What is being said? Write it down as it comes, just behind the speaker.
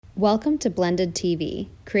Welcome to Blended TV,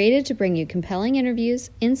 created to bring you compelling interviews,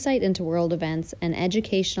 insight into world events, and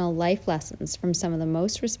educational life lessons from some of the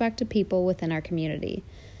most respected people within our community.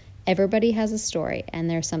 Everybody has a story, and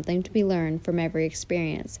there's something to be learned from every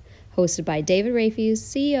experience. Hosted by David Rayfuse,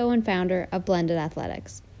 CEO and founder of Blended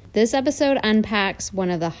Athletics. This episode unpacks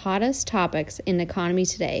one of the hottest topics in the economy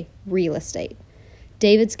today, real estate.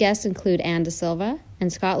 David's guests include Anne De Silva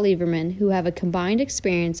and Scott Lieberman, who have a combined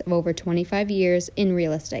experience of over 25 years in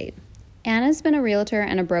real estate. Anne has been a realtor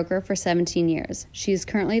and a broker for 17 years. She is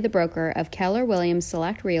currently the broker of Keller Williams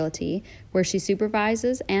Select Realty, where she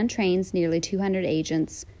supervises and trains nearly 200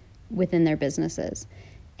 agents within their businesses.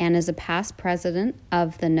 Anne is a past president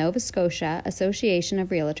of the Nova Scotia Association of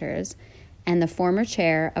Realtors and the former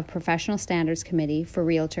chair of Professional Standards Committee for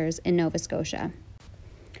Realtors in Nova Scotia.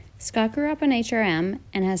 Scott grew up in HRM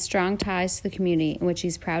and has strong ties to the community in which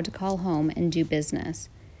he's proud to call home and do business.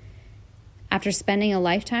 After spending a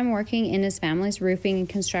lifetime working in his family's roofing and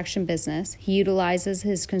construction business, he utilizes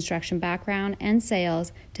his construction background and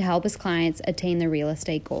sales to help his clients attain their real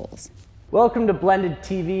estate goals. Welcome to Blended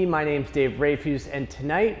TV. My name's Dave Rayfuse, and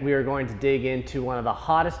tonight we are going to dig into one of the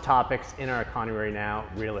hottest topics in our economy right now,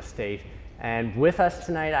 real estate. And with us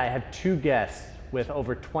tonight, I have two guests with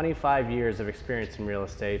over 25 years of experience in real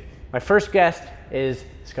estate. My first guest is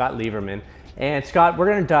Scott Lieberman. And Scott, we're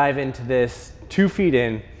gonna dive into this 2 feet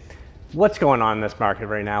in. What's going on in this market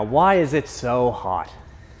right now? Why is it so hot?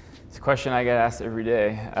 It's a question I get asked every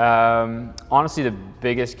day. Honestly, the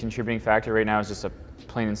biggest contributing factor right now is just a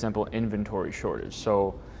plain and simple inventory shortage.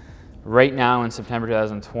 So right now in September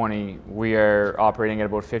 2020, we are operating at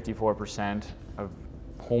about 54% of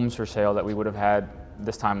homes for sale that we would have had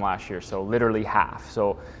this time last year, so literally half.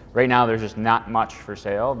 So right now there's just not much for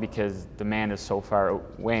sale because demand is so far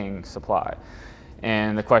outweighing supply.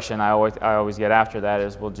 And the question I always get after that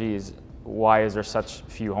is, well, geez, why is there such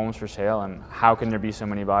few homes for sale, and how can there be so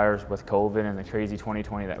many buyers with COVID and the crazy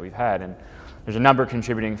 2020 that we've had? And there's a number of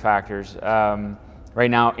contributing factors. Right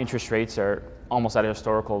now, interest rates are almost at a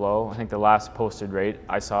historical low. I think the last posted rate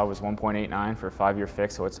I saw was 1.89 for a 5-year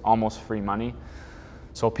fix, so it's almost free money.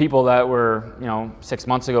 So people that were, 6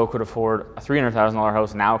 months ago could afford a $300,000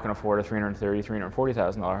 house now can afford a $330,000,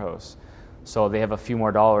 $340,000 house. So they have a few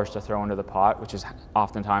more dollars to throw into the pot, which is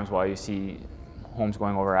oftentimes why you see homes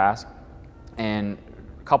going over ask. And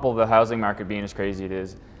coupled with the housing market being as crazy it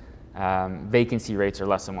is, vacancy rates are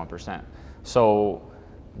less than 1%. So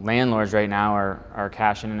landlords right now are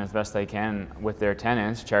cashing in as best they can with their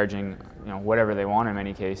tenants, charging whatever they want in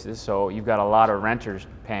many cases. So you've got a lot of renters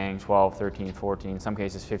paying $1,200, $1,300, $1,400, in some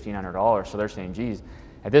cases $1,500. So they're saying, geez,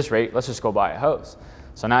 at this rate, let's just go buy a house.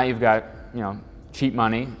 So now you've got cheap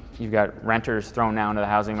money, you've got renters thrown down to the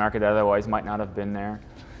housing market that otherwise might not have been there.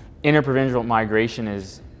 Interprovincial migration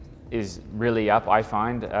is really up, I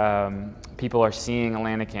find. People are seeing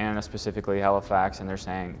Atlantic Canada, specifically Halifax, and they're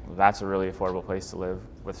saying, well, that's a really affordable place to live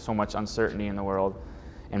with so much uncertainty in the world.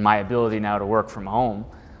 And my ability now to work from home,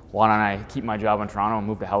 why don't I keep my job in Toronto and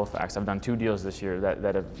move to Halifax? I've done 2 deals this year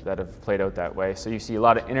that have played out that way. So you see a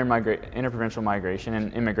lot of interprovincial migration,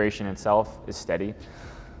 and immigration itself is steady.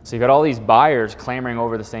 So you've got all these buyers clamoring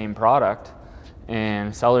over the same product,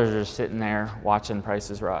 and sellers are just sitting there watching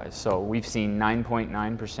prices rise. So we've seen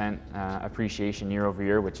 9.9% appreciation year over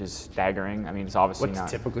year, which is staggering. I mean, it's obviously not.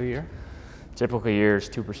 What's a typical year? Typical year is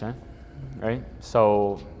 2%, right?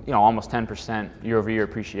 So almost 10% year over year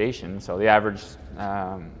appreciation. So the average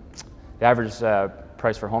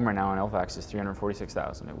price for home right now in Halifax is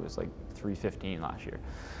 $346,000. It was like $315,000 last year.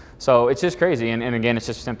 So it's just crazy, and again, it's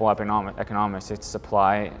just simple economics. It's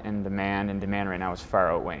supply and demand right now is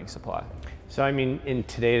far outweighing supply. So I mean, in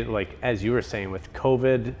today, like as you were saying, with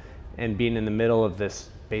COVID and being in the middle of this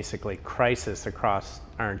basically crisis across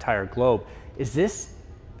our entire globe, is this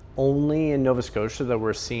only in Nova Scotia that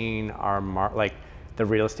we're seeing our the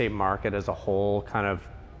real estate market as a whole kind of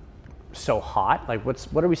so hot? Like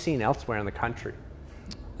what are we seeing elsewhere in the country?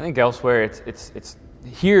 I think elsewhere it's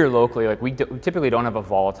here locally, like we typically don't have a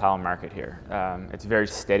volatile market here. It's very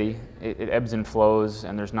steady. It ebbs and flows,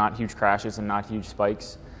 and there's not huge crashes and not huge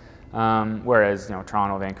spikes. Whereas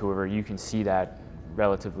Toronto, Vancouver, you can see that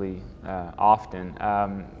relatively often.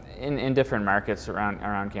 In different markets around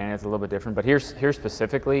Canada, it's a little bit different. But here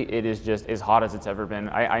specifically, it is just as hot as it's ever been.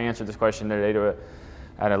 I answered this question today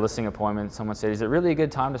at a listing appointment. Someone said, "Is it really a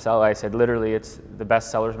good time to sell?" I said, "Literally, it's the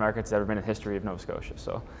best sellers market that's ever been in the history of Nova Scotia."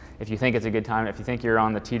 So if you think it's a good time, if you think you're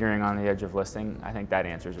on the teetering on the edge of listing, I think that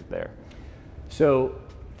answers it there. So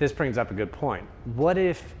this brings up a good point. What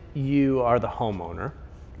if you are the homeowner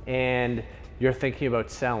and you're thinking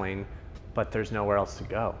about selling, but there's nowhere else to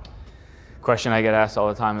go? Question I get asked all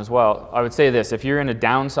the time as well. I would say this: if you're in a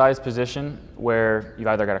downsized position where you've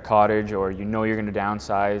either got a cottage or you know you're going to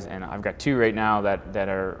downsize, and I've got two right now that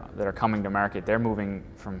are coming to market. They're moving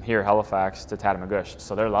from here, Halifax, to Tatamagouche,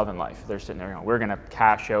 so they're loving life. They're sitting there going, we're going to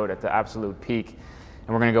cash out at the absolute peak, and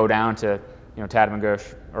we're going to go down to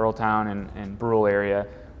Tatamagouche, Earltown, and rural area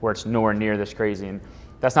where it's nowhere near this crazy. And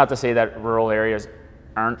that's not to say that rural areas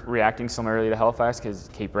aren't reacting similarly to Halifax, because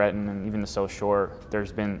Cape Breton and even the South Shore,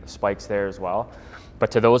 there's been spikes there as well.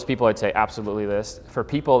 But to those people, I'd say absolutely list. For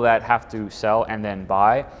people that have to sell and then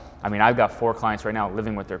buy, I mean, I've got 4 clients right now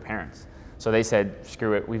living with their parents. So they said,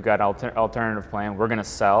 screw it, we've got an alternative plan. We're gonna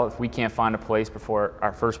sell. If we can't find a place before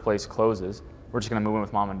our first place closes, we're just gonna move in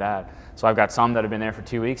with mom and dad. So I've got some that have been there for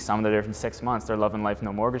 2 weeks, some that are there for 6 months. They're loving life,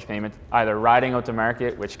 no mortgage payment, either riding out to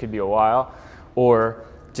market, which could be a while, or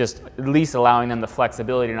just at least allowing them the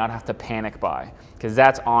flexibility to not have to panic buy. Because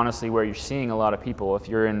that's honestly where you're seeing a lot of people. If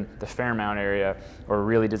you're in the Fairmount area or a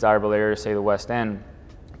really desirable area, say the West End,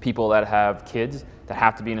 people that have kids that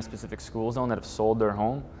have to be in a specific school zone that have sold their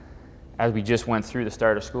home. As we just went through the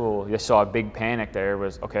start of school, you saw a big panic there.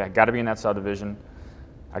 Was, okay, I gotta be in that subdivision.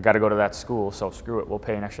 I gotta go to that school, so screw it, we'll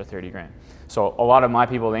pay an extra 30 grand. So a lot of my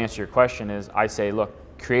people, to answer your question, is I say, look,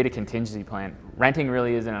 create a contingency plan. Renting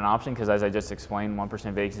really isn't an option because, as I just explained,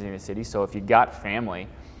 1% vacancy in the city. So if you got family,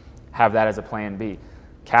 have that as a plan B.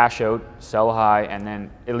 Cash out, sell high, and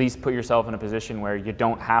then at least put yourself in a position where you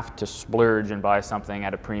don't have to splurge and buy something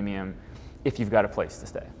at a premium if you've got a place to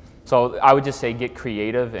stay. So I would just say get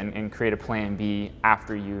creative and create a plan B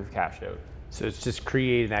after you've cashed out. So it's just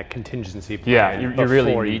creating that contingency plan. Yeah, you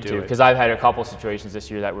really need to, because I've had a couple situations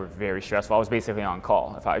this year that were very stressful. I was basically on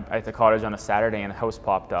call. If I at the cottage on a Saturday and a house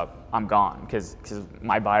popped up, I'm gone, because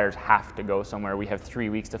my buyers have to go somewhere. We have 3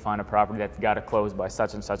 weeks to find a property that's got to close by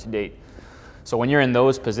such and such a date. So when you're in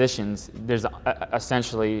those positions, there's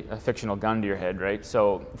essentially a fictional gun to your head, right?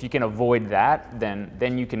 So if you can avoid that,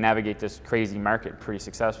 then you can navigate this crazy market pretty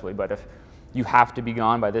successfully. But if you have to be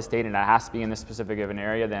gone by this date and it has to be in this specific of an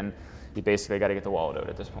area, then you basically got to get the wallet out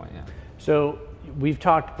at this point. Yeah. So we've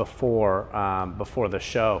talked before the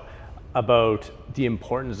show about the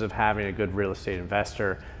importance of having a good real estate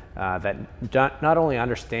investor that not only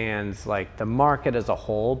understands like the market as a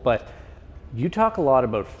whole, but you talk a lot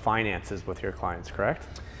about finances with your clients, correct?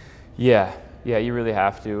 Yeah, you really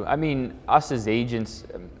have to. I mean, us as agents,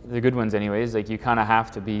 the good ones anyways, like you kind of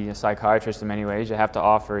have to be a psychiatrist in many ways. You have to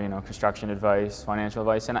offer, construction advice, financial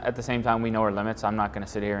advice, and at the same time, we know our limits. I'm not going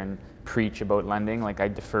to sit here and preach about lending. Like, I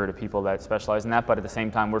defer to people that specialize in that, but at the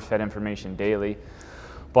same time, we're fed information daily.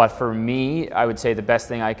 But for me, I would say the best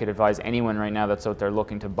thing I could advise anyone right now that's out there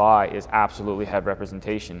looking to buy is absolutely have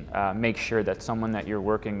representation. Make sure that someone that you're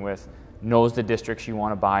working with knows the districts you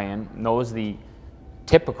want to buy in, knows the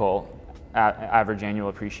typical average annual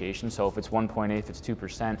appreciation. So if it's 1.8, if it's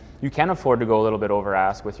 2%, you can afford to go a little bit over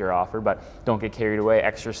ask with your offer, but don't get carried away.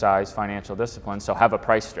 Exercise financial discipline, so have a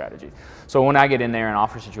price strategy. So when I get in there in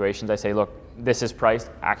offer situations, I say, look, this is priced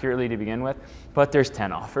accurately to begin with, but there's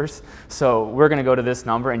 10 offers. So we're gonna go to this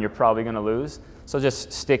number and you're probably gonna lose. So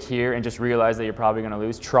just stick here and just realize that you're probably gonna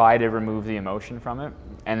lose. Try to remove the emotion from it.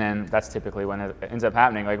 And then that's typically when it ends up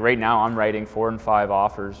happening. Like right now, I'm writing 4 and 5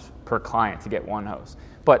 offers per client to get one house.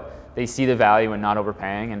 But they see the value in not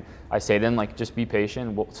overpaying, and I say to them, like, just be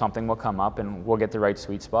patient, something will come up and we'll get the right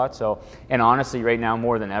sweet spot. So, and honestly, right now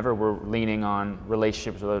more than ever, we're leaning on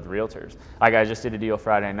relationships with realtors. Like, I just did a deal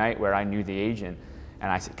Friday night where I knew the agent, and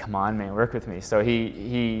I said, come on, man, work with me. So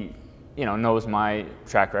he knows my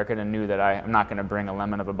track record and knew that I'm not gonna bring a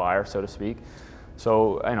lemon of a buyer, so to speak.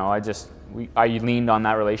 So, I leaned on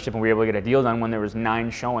that relationship and we were able to get a deal done when there was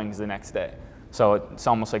 9 showings the next day. So it's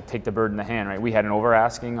almost like take the bird in the hand, right? We had an over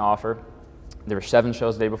asking offer. There were 7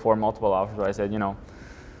 shows the day before, multiple offers, but I said,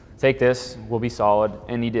 take this, we'll be solid,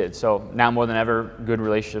 and he did. So now more than ever, good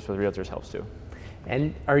relationships with realtors helps too.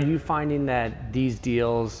 And are you finding that these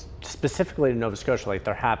deals, specifically in Nova Scotia, like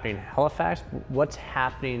they're happening in Halifax? What's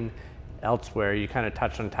happening elsewhere? You kind of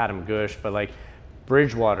touched on Tatamagouche, but like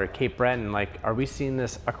Bridgewater, Cape Breton, like, are we seeing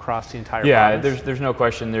this across the entire province? Yeah, there's no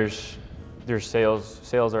question. There's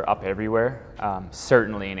sales are up everywhere.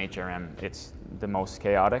 Certainly in HRM, it's the most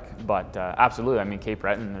chaotic, but absolutely. I mean, Cape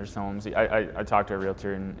Breton, there's homes. I talked to a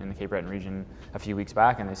realtor in the Cape Breton region a few weeks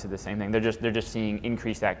back, and they said the same thing. They're just seeing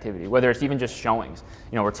increased activity, whether it's even just showings.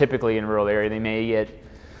 We're typically in a rural area, they may get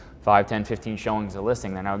 5, 10, 15 showings a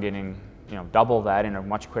listing. They're now getting double that in a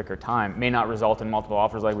much quicker time. May not result in multiple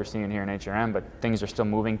offers like we're seeing here in HRM, but things are still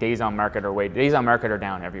moving. Days on market are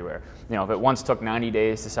down everywhere. If it once took 90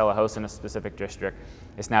 days to sell a house in a specific district,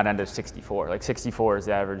 it's now down to 64. Like 64 is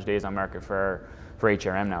the average days on market for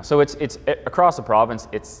HRM now. So it's across the province.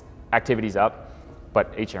 It's activity's up,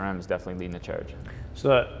 but HRM is definitely leading the charge.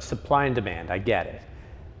 So supply and demand, I get it.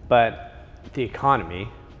 But the economy,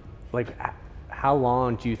 like how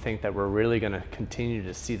long do you think that we're really going to continue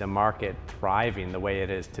to see the market thriving the way it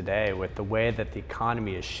is today with the way that the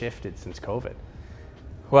economy has shifted since COVID?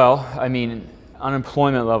 Well, I mean,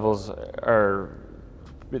 unemployment levels are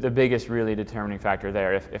the biggest really determining factor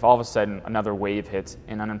there. If all of a sudden another wave hits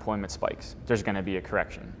and unemployment spikes, there's going to be a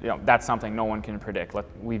correction. That's something no one can predict.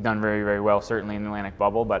 We've done very, very well, certainly in the Atlantic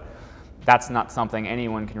bubble, but that's not something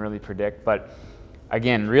anyone can really predict. But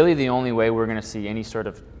again, really the only way we're going to see any sort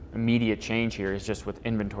of immediate change here is just with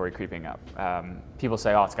inventory creeping up. People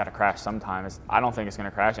say, oh, it's got to crash sometime. I don't think it's going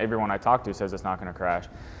to crash. Everyone I talk to says it's not going to crash.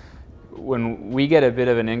 When we get a bit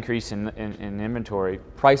of an increase in inventory,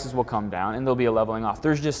 prices will come down and there'll be a leveling off.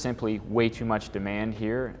 There's just simply way too much demand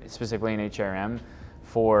here, specifically in HRM,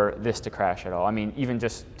 for this to crash at all. I mean, even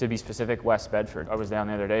just to be specific, West Bedford. I was down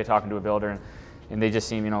the other day talking to a builder and they just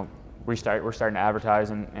seem, we're starting to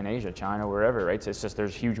advertise in Asia, China, wherever, right? So it's just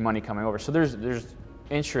there's huge money coming over. So there's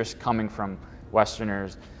interest coming from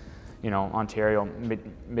Westerners, Ontario,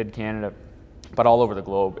 mid-Canada, but all over the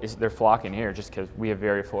globe. They're flocking here just because we have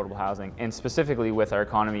very affordable housing. And specifically with our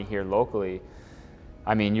economy here locally,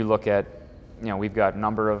 I mean, you look at, we've got a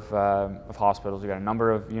number of hospitals, we've got a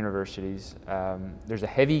number of universities. There's a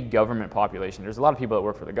heavy government population. There's a lot of people that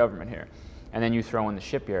work for the government here. And then you throw in the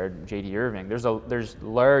shipyard, J.D. Irving. There's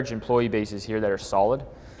large employee bases here that are solid.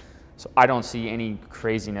 So I don't see any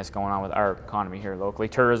craziness going on with our economy here locally.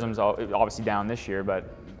 Tourism's obviously down this year,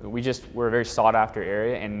 but we're a very sought after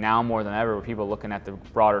area, and now more than ever, with people looking at the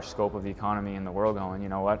broader scope of the economy in the world going, you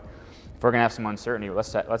know what, if we're gonna have some uncertainty,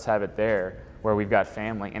 let's have it there where we've got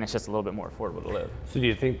family and it's just a little bit more affordable to live. So do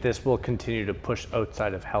you think this will continue to push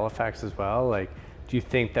outside of Halifax as well? Like, do you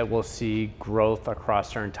think that we'll see growth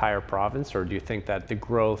across our entire province, or do you think that the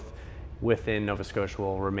growth within Nova Scotia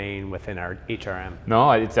will remain within our HRM?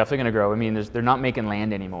 No, it's definitely going to grow. I mean, they're not making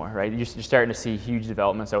land anymore, right? You're starting to see huge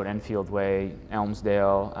developments out Enfield Way,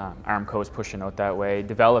 Elmsdale, Armco's pushing out that way.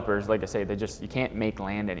 Developers, like I say, you can't make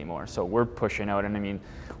land anymore. So we're pushing out. And I mean,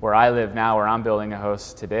 where I live now, where I'm building a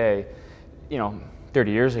house today,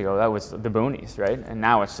 30 years ago, that was the boonies, right? And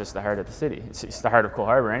now it's just the heart of the city. It's the heart of Coal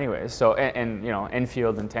Harbour anyways. So, and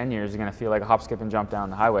Enfield in 10 years is going to feel like a hop, skip, and jump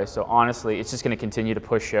down the highway. So honestly, it's just going to continue to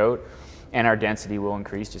push out, and our density will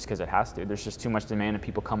increase just because it has to. There's just too much demand and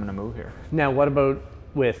people coming to move here. Now, what about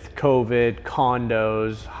with COVID,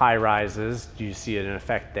 condos, high rises? Do you see an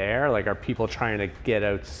effect there? Like, are people trying to get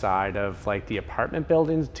outside of like the apartment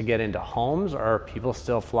buildings to get into homes, or are people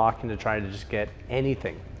still flocking to try to just get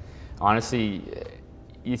anything? Honestly,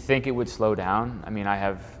 you think it would slow down. I mean, I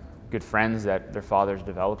have good friends that their father's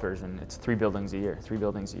developers, and it's 3 buildings a year, 3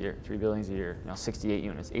 buildings a year, 3 buildings a year, 68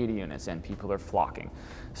 units, 80 units, and people are flocking.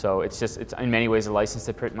 So it's in many ways a license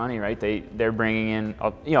to print money, right? They're bringing in,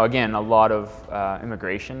 again, a lot of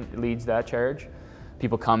immigration leads that charge.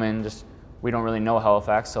 People come in, we don't really know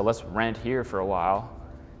Halifax, so let's rent here for a while.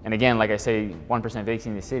 And again, like I say, 1% vacancy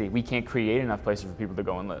in the city, we can't create enough places for people to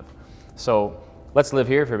go and live. So let's live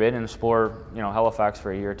here for a bit and explore, Halifax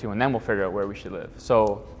for a year or two, and then we'll figure out where we should live.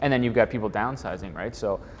 So, and then you've got people downsizing, right?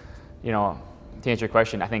 So, to answer your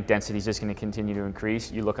question, I think density is just going to continue to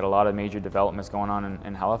increase. You look at a lot of major developments going on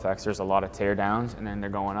in Halifax, there's a lot of tear downs, and then they're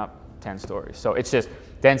going up 10 stories. So it's just,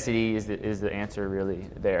 density is the answer really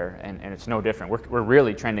there, and it's no different. We're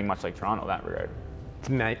really trending much like Toronto in that regard.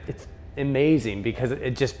 It's amazing because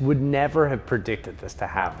it just would never have predicted this to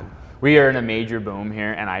happen. We are in a major boom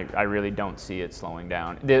here, and I really don't see it slowing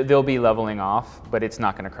down. They'll be leveling off, but it's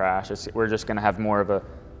not going to crash. We're just going to have more of a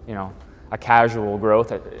casual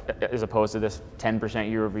growth as opposed to this 10%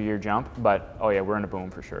 year over year jump. But oh yeah, we're in a boom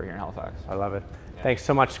for sure here in Halifax. I love it. Yeah. Thanks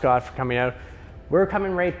so much, Scott, for coming out. We're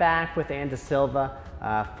coming right back with Ann De Silva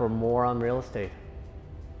for more on real estate.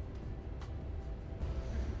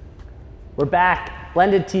 We're back,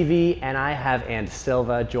 Blended TV, and I have Ann De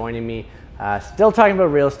Silva joining me. Still talking about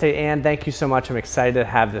real estate. Ann, thank you so much. I'm excited to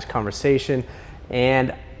have this conversation.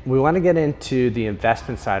 And we want to get into the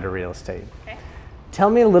investment side of real estate. Okay. Tell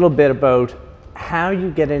me a little bit about how you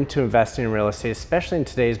get into investing in real estate, especially in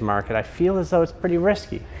today's market. I feel as though it's pretty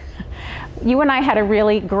risky. You and I had a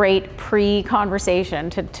really great pre-conversation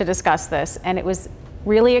to discuss this, and it was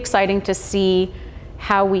really exciting to see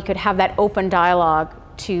how we could have that open dialogue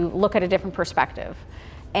to look at a different perspective.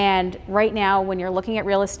 And right now, when you're looking at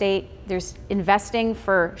real estate, there's investing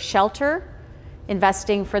for shelter,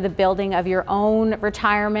 investing for the building of your own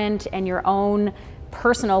retirement and your own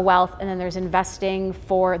personal wealth, and then there's investing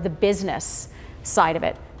for the business side of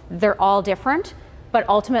it. They're all different, but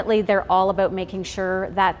ultimately they're all about making sure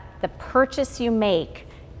that the purchase you make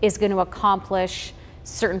is going to accomplish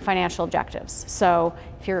certain financial objectives. So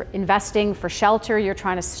if you're investing for shelter, you're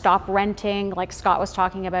trying to stop renting, like Scott was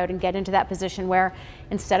talking about, and get into that position where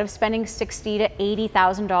instead of spending $60,000 to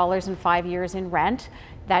 $80,000 in 5 years in rent,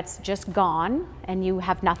 that's just gone and you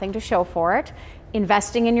have nothing to show for it.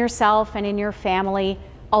 Investing in yourself and in your family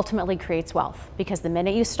ultimately creates wealth, because the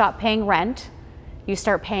minute you stop paying rent, you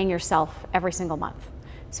start paying yourself every single month.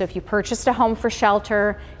 So if you purchased a home for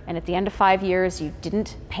shelter and at the end of 5 years you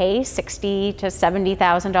didn't pay $60,000 to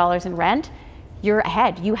 $70,000 in rent, you're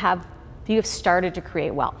ahead. You have started to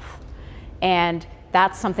create wealth. And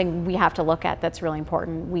that's something we have to look at that's really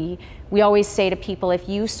important. We always say to people, if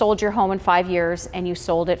you sold your home in 5 years and you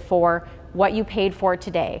sold it for what you paid for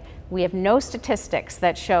today, we have no statistics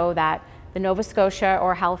that show that the Nova Scotia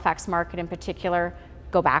or Halifax market in particular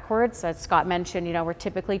go backwards. As Scott mentioned, we're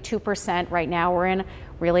typically 2%. Right now we're in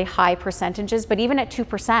really high percentages, but even at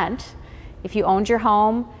 2%, if you owned your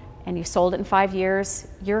home and you sold it in 5 years,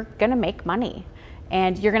 you're gonna make money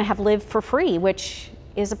and you're gonna have lived for free, which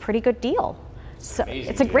is a pretty good deal. So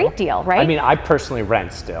it's a great deal, right? I mean, I personally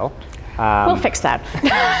rent still. We'll fix that.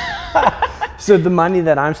 So the money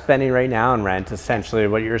that I'm spending right now on rent, essentially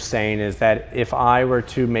what you're saying is that if I were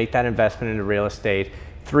to make that investment into real estate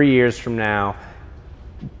 3 years from now,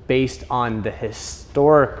 based on the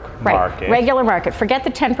historic market. Regular market, forget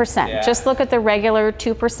the 10%. Just look at the regular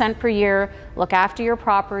 2% per year, look after your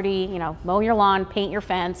property, mow your lawn, paint your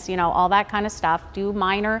fence, all that kind of stuff, do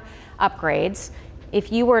minor upgrades.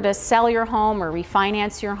 If you were to sell your home or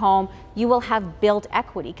refinance your home, you will have built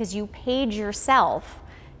equity because you paid yourself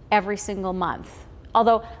every single month.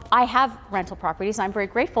 Although I have rental properties, I'm very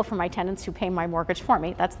grateful for my tenants who pay my mortgage for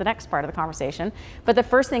me. That's the next part of the conversation. But the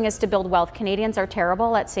first thing is to build wealth. Canadians are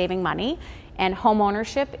terrible at saving money, and home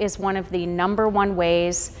ownership is one of the #1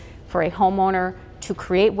 ways for a homeowner to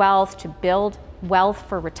create wealth, to build wealth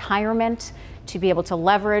for retirement, to be able to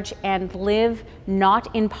leverage and live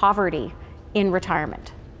not in poverty in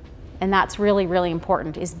retirement. And that's really, really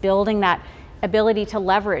important, is building that ability to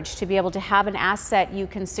leverage, to be able to have an asset you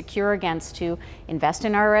can secure against, to invest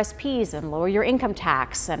in RSPs and lower your income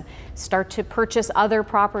tax and start to purchase other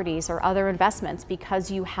properties or other investments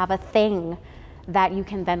because you have a thing that you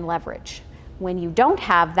can then leverage. When you don't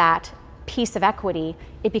have that piece of equity,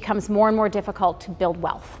 it becomes more and more difficult to build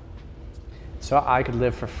wealth. So I could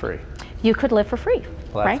live for free. You could live for free.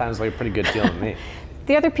 Well, that sounds like a pretty good deal to me.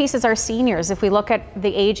 The other piece is our seniors. If we look at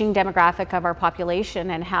the aging demographic of our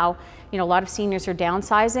population and how a lot of seniors are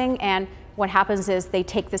downsizing, and what happens is they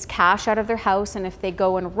take this cash out of their house, and if they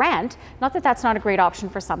go and rent, not that that's not a great option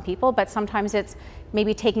for some people, but sometimes it's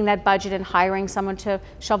maybe taking that budget and hiring someone to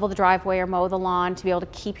shovel the driveway or mow the lawn to be able to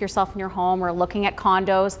keep yourself in your home, or looking at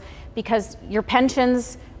condos because your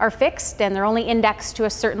pensions are fixed and they're only indexed to a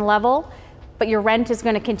certain level, but your rent is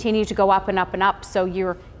going to continue to go up and up and up. So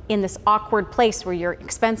you're in this awkward place where your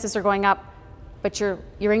expenses are going up, but your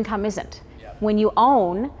income isn't. Yep. When you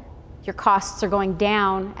own, your costs are going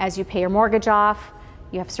down as you pay your mortgage off,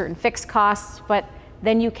 you have certain fixed costs, but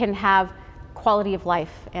then you can have quality of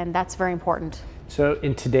life, and that's very important. So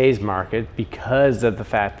in today's market, because of the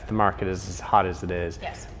fact that the market is as hot as it is,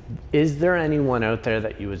 yes, is there anyone out there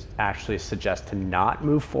that you would actually suggest to not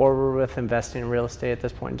move forward with investing in real estate at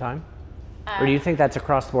this point in time? Or do you think that's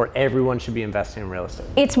across the board, everyone should be investing in real estate?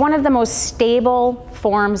 It's one of the most stable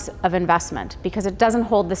forms of investment because it doesn't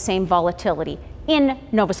hold the same volatility in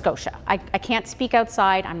Nova Scotia. I can't speak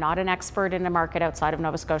outside. I'm not an expert in the market outside of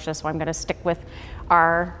Nova Scotia, so I'm going to stick with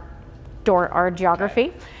our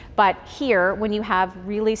geography. But here, when you have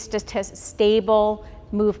really stable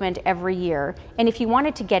movement every year, and if you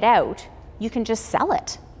wanted to get out, you can just sell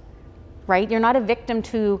it, right? You're not a victim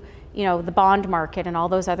to the bond market and all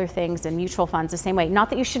those other things and mutual funds the same way. Not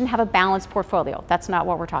that you shouldn't have a balanced portfolio. That's not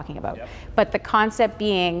what we're talking about. Yep. But the concept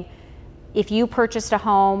being, if you purchased a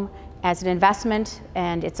home as an investment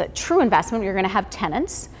and it's a true investment, you're going to have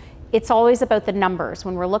tenants. It's always about the numbers.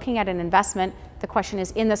 When we're looking at an investment, the question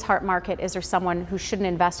is, in this hard market, is there someone who shouldn't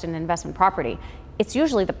invest in an investment property? It's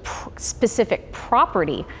usually the specific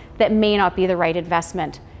property that may not be the right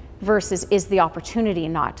investment versus is the opportunity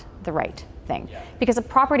not the right thing. Yeah. Because a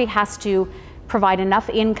property has to provide enough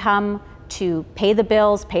income to pay the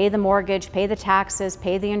bills, pay the mortgage, pay the taxes,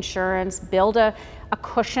 pay the insurance, build a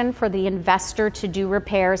cushion for the investor to do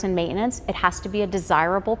repairs and maintenance. It has to be a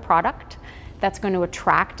desirable product that's going to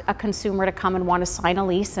attract a consumer to come and want to sign a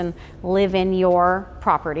lease and live in your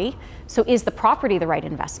property. So is the property the right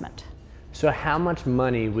investment? So how much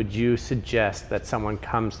money would you suggest that someone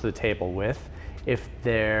comes to the table with if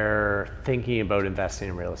they're thinking about investing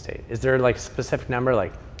in real estate? Is there like a specific number,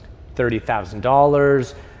 like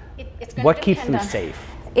 $30,000? What keeps them safe?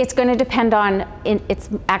 It's going to depend on, it's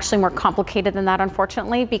actually more complicated than that,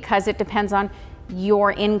 unfortunately, because it depends on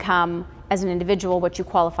your income as an individual, what you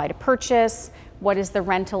qualify to purchase, what is the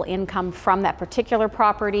rental income from that particular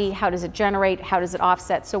property, how does it generate, how does it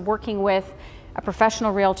offset. So working with a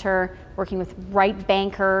professional realtor, working with right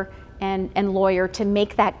banker and lawyer to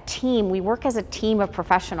make that team, we work as a team of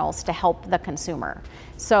professionals to help the consumer.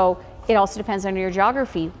 So it also depends on your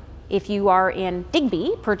geography. If you are in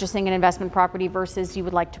Digby purchasing an investment property versus you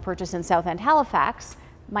would like to purchase in South End Halifax,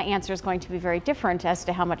 my answer is going to be very different as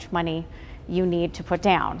to how much money you need to put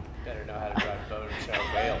down. Better know how to drive a boat and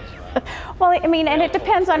show Wales, right? Well, I mean, and it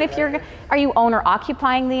depends on if are you owner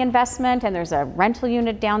occupying the investment and there's a rental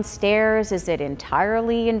unit downstairs? Is it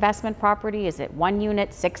entirely investment property? Is it 1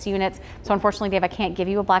 unit, 6 units? So unfortunately, Dave, I can't give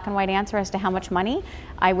you a black and white answer as to how much money.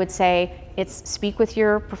 I would say it's speak with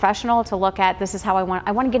your professional to look at, this is how I want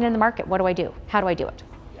to get into the market. What do I do? How do I do it?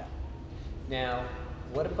 Yeah. Now,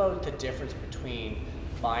 what about the difference between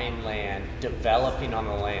buying land, developing on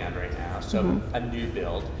the land right now, so a new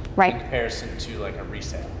build, right, in comparison to like a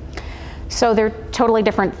resale? So they're totally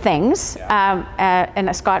different things. Yeah.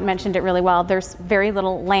 And Scott mentioned it really well. There's very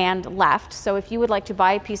little land left. So if you would like to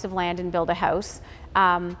buy a piece of land and build a house,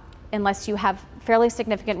 unless you have fairly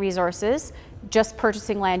significant resources, just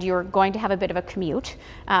purchasing land, you're going to have a bit of a commute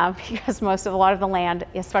because a lot of the land,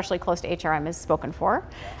 especially close to HRM, is spoken for.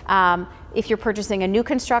 If you're purchasing a new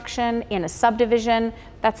construction in a subdivision,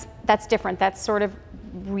 that's different. That's sort of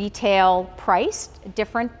retail priced,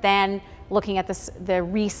 different than looking at the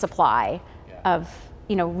resupply of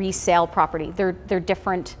resale property. They're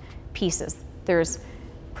different pieces. There's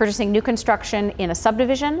purchasing new construction in a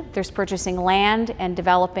subdivision. There's purchasing land and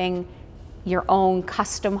developing your own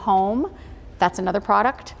custom home. That's another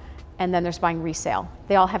product. And then there's buying resale.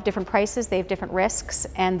 They all have different prices, they have different risks,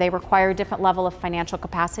 and they require a different level of financial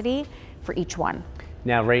capacity for each one.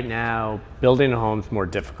 Now, right now, building a home is more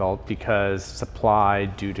difficult because supply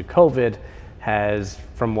due to COVID has,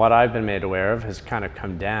 from what I've been made aware of, has kind of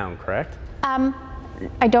come down, correct?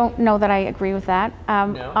 I don't know that I agree with that.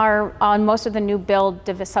 No? On most of the new build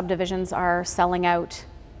subdivisions are selling out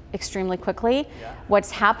extremely quickly. Yeah.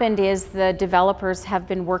 What's happened is the developers have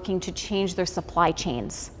been working to change their supply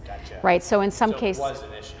chains. Gotcha. Right, so in some cases, it was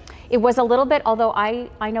an issue. It was a little bit, although I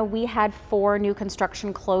know we had 4 new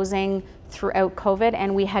construction closing throughout COVID,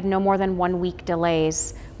 and we had no more than 1 week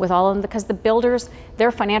delays with all of them, because the builders,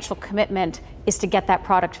 their financial commitment is to get that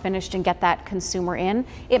product finished and get that consumer in.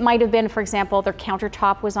 It might have been, for example, their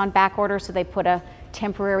countertop was on back order, so they put a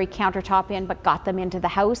temporary countertop in, but got them into the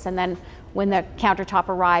house, and then when the countertop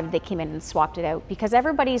arrived, they came in and swapped it out, because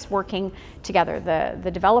everybody's working together.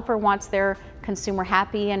 The developer wants their consumer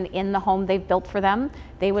happy and in the home they've built for them.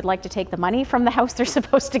 They would like to take the money from the house they're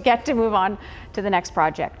supposed to get to move on to the next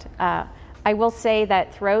project. I will say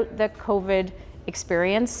that throughout the COVID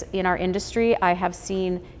experience in our industry, I have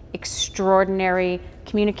seen extraordinary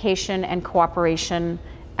communication and cooperation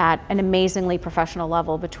at an amazingly professional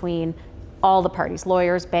level between all the parties,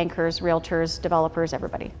 lawyers, bankers, realtors, developers,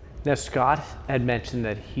 everybody. Now, Scott had mentioned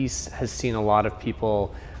that he has seen a lot of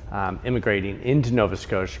people immigrating into Nova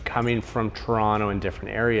Scotia, coming from Toronto and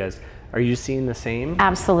different areas. Are you seeing the same?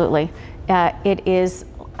 Absolutely. It is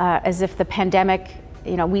as if the pandemic,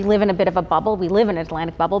 we live in a bit of a bubble. We live in an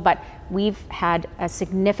Atlantic bubble, but we've had a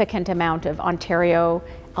significant amount of Ontario,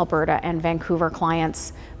 Alberta, and Vancouver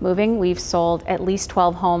clients moving. We've sold at least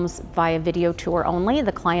 12 homes via video tour only.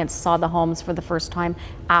 The clients saw the homes for the first time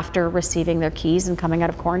after receiving their keys and coming out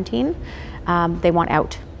of quarantine. They want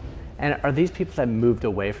out. And are these people that moved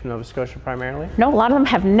away from Nova Scotia primarily? No, a lot of them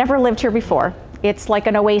have never lived here before. It's like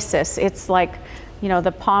an oasis. It's like,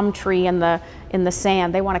 the palm tree in the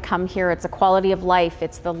sand. They want to come here. It's a quality of life.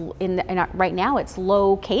 It's right now it's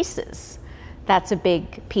low cases. That's a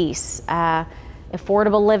big piece.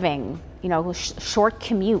 Affordable living, short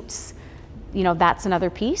commutes, that's another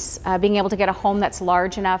piece. Being able to get a home that's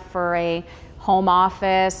large enough for a home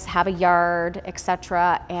office, have a yard,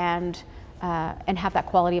 etc., and have that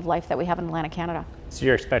quality of life that we have in Atlantic Canada. So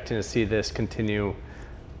you're expecting to see this continue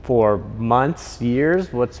for months,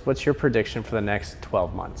 years? What's your prediction for the next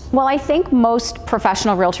 12 months? Well, I think most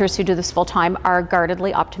professional realtors who do this full time are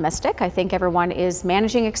guardedly optimistic. I think everyone is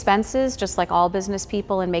managing expenses, just like all business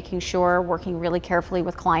people, and making sure, working really carefully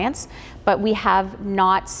with clients. But we have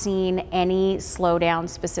not seen any slowdown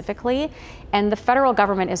specifically. And the federal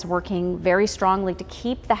government is working very strongly to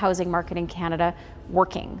keep the housing market in Canada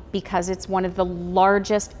working, because it's one of the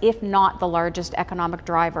largest, if not the largest, economic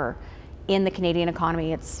driver in the Canadian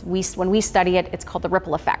economy. When we study it, it's called the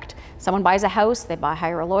ripple effect. Someone buys a house, they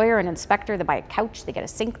hire a lawyer, an inspector, they buy a couch, they get a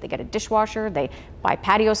sink, they get a dishwasher, they buy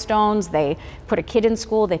patio stones, they put a kid in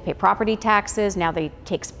school, they pay property taxes, now they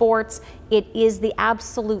take sports. It is the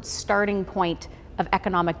absolute starting point of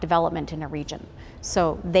economic development in a region.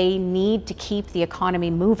 So they need to keep the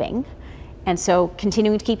economy moving. And so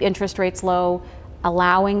continuing to keep interest rates low,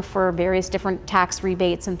 allowing for various different tax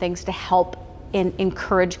rebates and things to help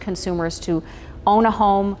encourage consumers to own a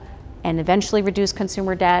home and eventually reduce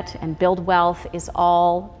consumer debt and build wealth is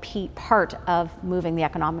all part of moving the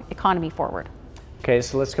economy forward. Okay,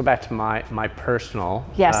 so let's go back to my personal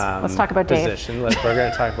yes, let's talk about position. We're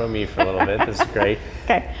going to talk about me for a little bit. This is great.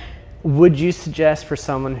 Okay. Would you suggest for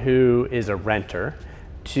someone who is a renter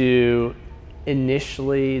to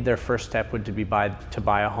initially their first step would to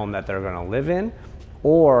buy a home that they're going to live in,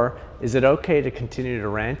 or is it okay to continue to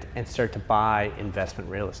rent and start to buy investment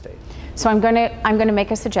real estate? So I'm going to make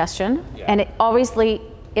a suggestion, and it always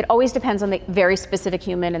depends on the very specific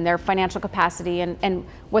human and their financial capacity and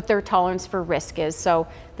what their tolerance for risk is. So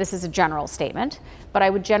this is a general statement, but I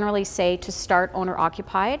would generally say to start owner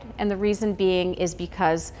occupied, and the reason being is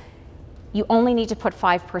because you only need to put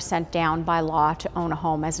 5% down by law to own a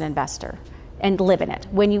home as an investor and live in it.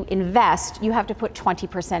 When you invest, you have to put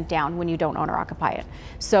 20% down when you don't own or occupy it.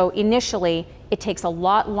 So initially, it takes a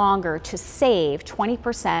lot longer to save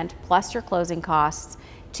 20% plus your closing costs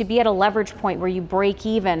to be at a leverage point where you break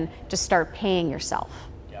even to start paying yourself.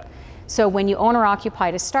 Yeah. So when you own or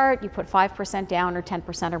occupy to start, you put 5% down or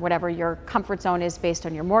 10% or whatever your comfort zone is based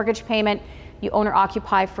on your mortgage payment. You own or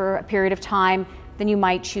occupy for a period of time, then you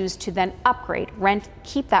might choose to then upgrade, rent,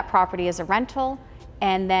 keep that property as a rental,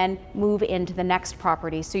 and then move into the next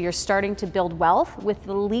property. So you're starting to build wealth with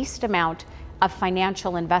the least amount of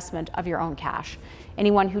financial investment of your own cash.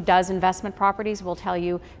 Anyone who does investment properties will tell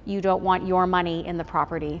you, you don't want your money in the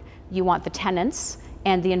property. You want the tenants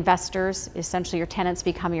and the investors, essentially your tenants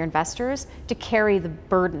become your investors, to carry the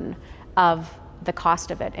burden of the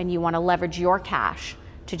cost of it. And you want to leverage your cash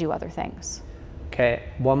to do other things. Okay,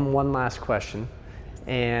 one last question.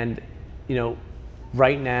 And,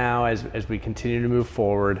 right now, as we continue to move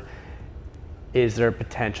forward, is there a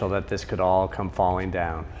potential that this could all come falling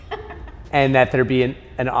down? And that there be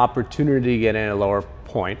an opportunity to get in at a lower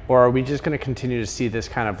point? Or are we just going to continue to see this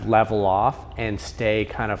kind of level off and stay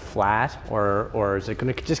kind of flat? Or is it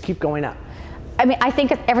going to just keep going up? I mean, I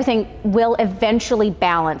think everything will eventually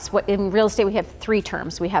balance. In real estate, we have three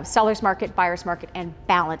terms. We have seller's market, buyer's market, and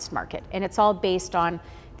balanced market. And it's all based on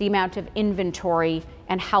the amount of inventory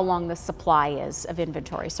and how long the supply is of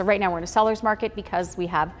inventory. So right now we're in a seller's market because we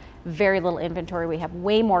have very little inventory. We have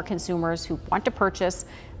way more consumers who want to purchase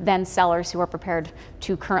than sellers who are prepared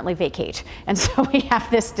to currently vacate. And so we have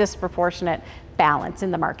this disproportionate balance in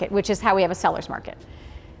the market, which is how we have a seller's market.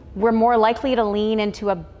 We're more likely to lean into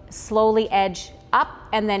a slowly edge up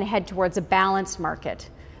and then head towards a balanced market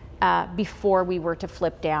before we were to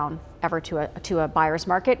flip down ever to a buyer's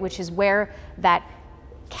market, which is where that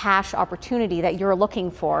cash opportunity that you're looking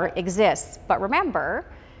for exists. But remember,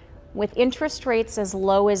 with interest rates as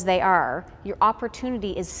low as they are, your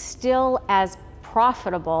opportunity is still as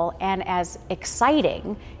profitable and as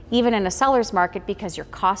exciting, even in a seller's market, because your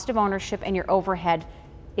cost of ownership and your overhead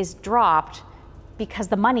is dropped because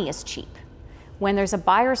the money is cheap. When there's a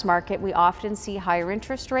buyer's market, we often see higher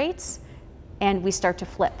interest rates and we start to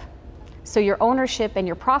flip. So your ownership and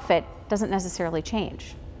your profit doesn't necessarily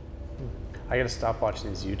change. I gotta stop watching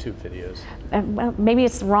these YouTube videos. Well, maybe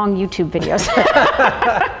it's the wrong YouTube videos.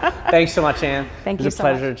 Thanks so much, Anne. Thank you so much.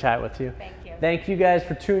 It was a pleasure to chat with you. Thank you. Thank you guys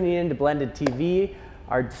for tuning in to Blended TV,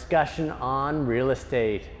 our discussion on real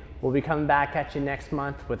estate. We'll be coming back at you next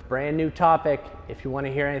month with a brand new topic. If you want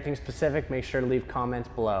to hear anything specific, make sure to leave comments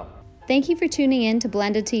below. Thank you for tuning in to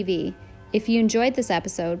Blended TV. If you enjoyed this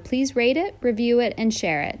episode, please rate it, review it, and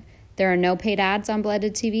share it. There are no paid ads on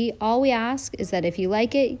Blended TV. All we ask is that if you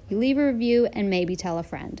like it, you leave a review and maybe tell a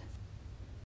friend.